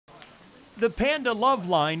The panda love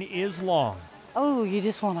line is long. Oh, you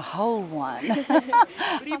just want to hold one.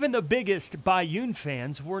 But even the biggest Bai Yun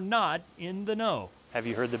fans were not in the know. Have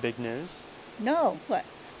you heard the big news? No, what?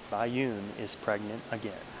 Bai Yun is pregnant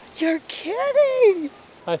again. You're kidding!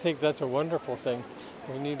 I think that's a wonderful thing.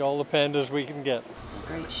 We need all the pandas we can get. Some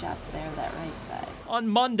great shots there, that right side. On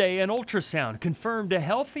Monday, an ultrasound confirmed a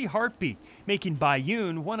healthy heartbeat, making Bai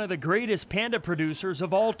Yun one of the greatest panda producers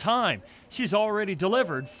of all time. She's already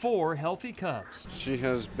delivered 4 healthy cubs. She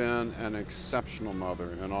has been an exceptional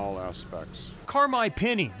mother in all aspects. Mei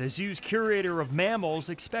Sheng, the zoo's curator of mammals,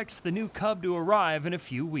 expects the new cub to arrive in a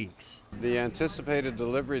few weeks. The anticipated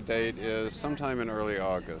delivery date is sometime in early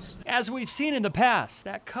August. As we've seen in the past,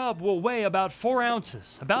 that cub will weigh about 4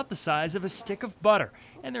 ounces, about the size of a stick of butter,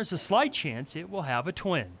 and there's a slight chance it will have a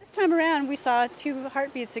twin. This time around, we saw 2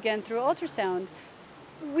 heartbeats again through ultrasound.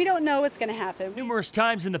 We don't know what's going to happen. Numerous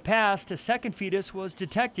times in the past, a second fetus was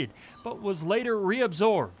detected, but was later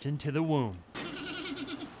reabsorbed into the womb.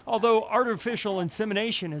 Although artificial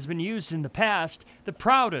insemination has been used in the past, the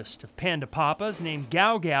proudest of panda papas, named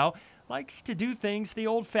Gao Gao, likes to do things the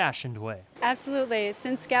old-fashioned way. Absolutely.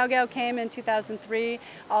 Since Gao Gao came in 2003,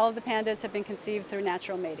 all of the pandas have been conceived through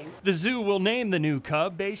natural mating. The zoo will name the new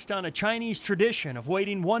cub based on a Chinese tradition of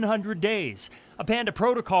waiting 100 days, a panda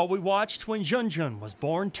protocol we watched when Zhen Zhen was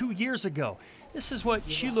born 2 years ago. This is what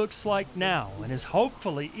she looks like now and is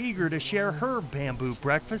hopefully eager to share her bamboo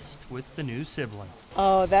breakfast with the new sibling.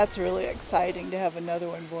 Oh, that's really exciting to have another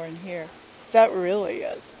one born here. That really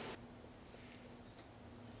is.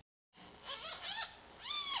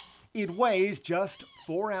 It weighs just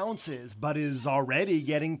 4 ounces, but is already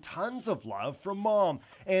getting tons of love from Mom.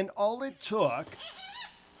 And all it took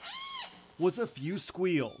was a few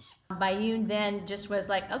squeals. Bai Yun then just was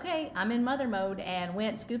like, okay, I'm in mother mode, and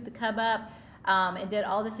went, scooped the cub up, and did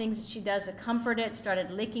all the things that she does to comfort it, started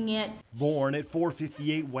licking it. Born at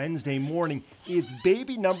 4:58 Wednesday morning, it's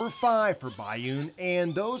baby number 5 for Bai Yun,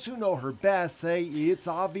 and those who know her best say it's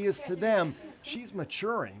obvious to them she's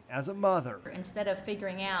maturing as a mother. Instead of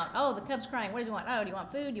figuring out, oh, the cub's crying, what does he want? Oh, do you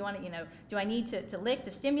want food? Do you want it, do I need to lick,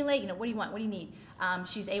 to stimulate? What do you want? What do you need?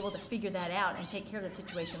 She's able to figure that out and take care of the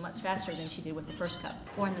situation much faster than she did with the first cub.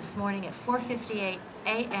 Born this morning at 4:58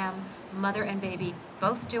 a.m., mother and baby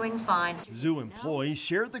both doing fine. Zoo employees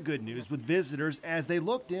shared the good news with visitors as they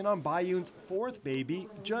looked in on Bai Yun's 4th baby,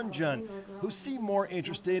 Zhen Zhen, who seemed more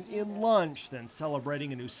interested in lunch than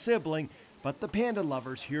celebrating a new sibling. But the panda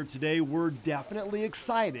lovers here today were definitely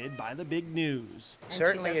excited by the big news.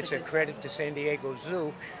 Certainly it's a credit to San Diego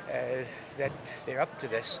Zoo that they're up to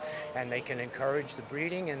this and they can encourage the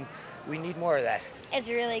breeding, and we need more of that. It's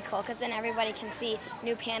really cool because then everybody can see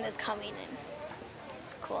new pandas coming in.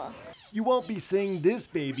 It's cool. You won't be seeing this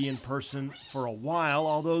baby in person for a while,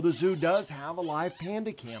 although the zoo does have a live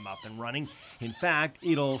panda cam up and running. In fact,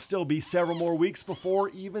 it'll still be several more weeks before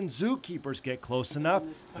even zookeepers get close enough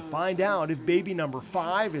to find out if baby number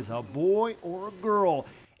 5 is a boy or a girl.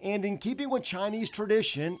 And in keeping with Chinese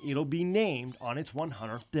tradition, it'll be named on its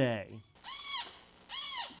 100th day.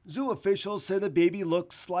 Zoo officials say the baby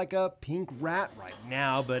looks like a pink rat right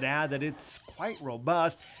now, but add that it's quite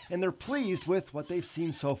robust, and they're pleased with what they've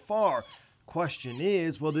seen so far. Question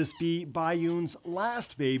is, will this be Bai Yun's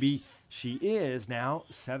last baby? She is now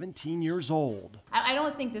 17 years old. I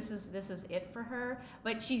don't think this is it for her,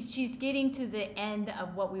 but she's getting to the end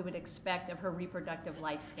of what we would expect of her reproductive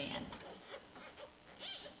lifespan.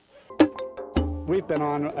 We've been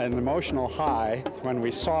on an emotional high when we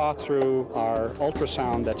saw through our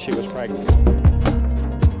ultrasound that she was pregnant.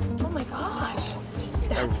 Oh my gosh,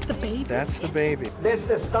 that's the baby. That's the baby. This is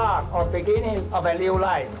the start or beginning of a new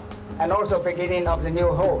life, and also beginning of the new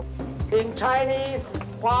hope. In Chinese,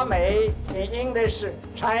 Hua Mei. In English,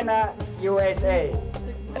 China, USA.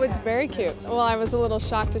 It's very cute. Well, I was a little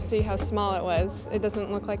shocked to see how small it was. It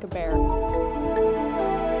doesn't look like a bear.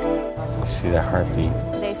 See the heartbeat.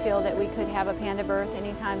 They feel that we could have a panda birth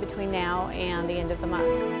anytime between now and the end of the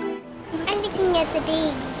month. I'm looking at the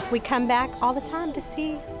baby. We come back all the time to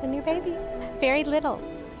see the new baby. Very little,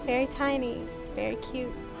 very tiny, very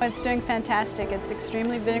cute. It's doing fantastic. It's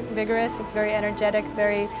extremely vigorous. It's very energetic,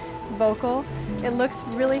 very vocal. It looks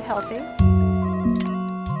really healthy.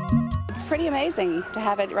 It's pretty amazing to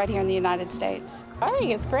have it right here in the United States. I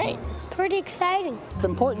think it's great. Pretty exciting. The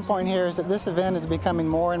important point here is that this event is becoming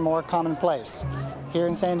more and more commonplace. Here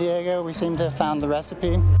in San Diego, we seem to have found the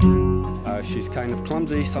recipe. She's kind of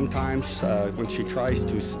clumsy sometimes. When she tries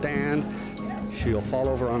to stand, she'll fall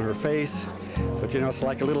over on her face. But it's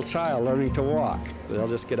like a little child learning to walk. They'll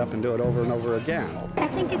just get up and do it over and over again. I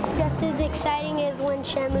think it's just as exciting as when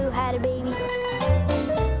Shamu had a baby.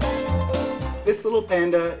 This little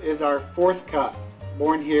panda is our 4th cub,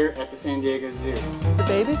 born here at the San Diego Zoo. The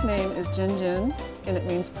baby's name is Zhen Zhen, and it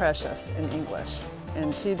means precious in English.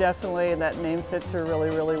 And she definitely, that name fits her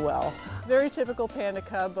really, really well. Very typical panda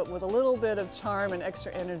cub, but with a little bit of charm and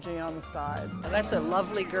extra energy on the side. That's a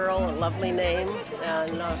lovely girl, a lovely name,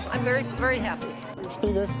 and I'm very, very happy.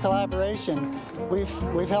 Through this collaboration,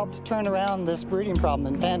 we've helped turn around this breeding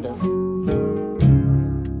problem in pandas.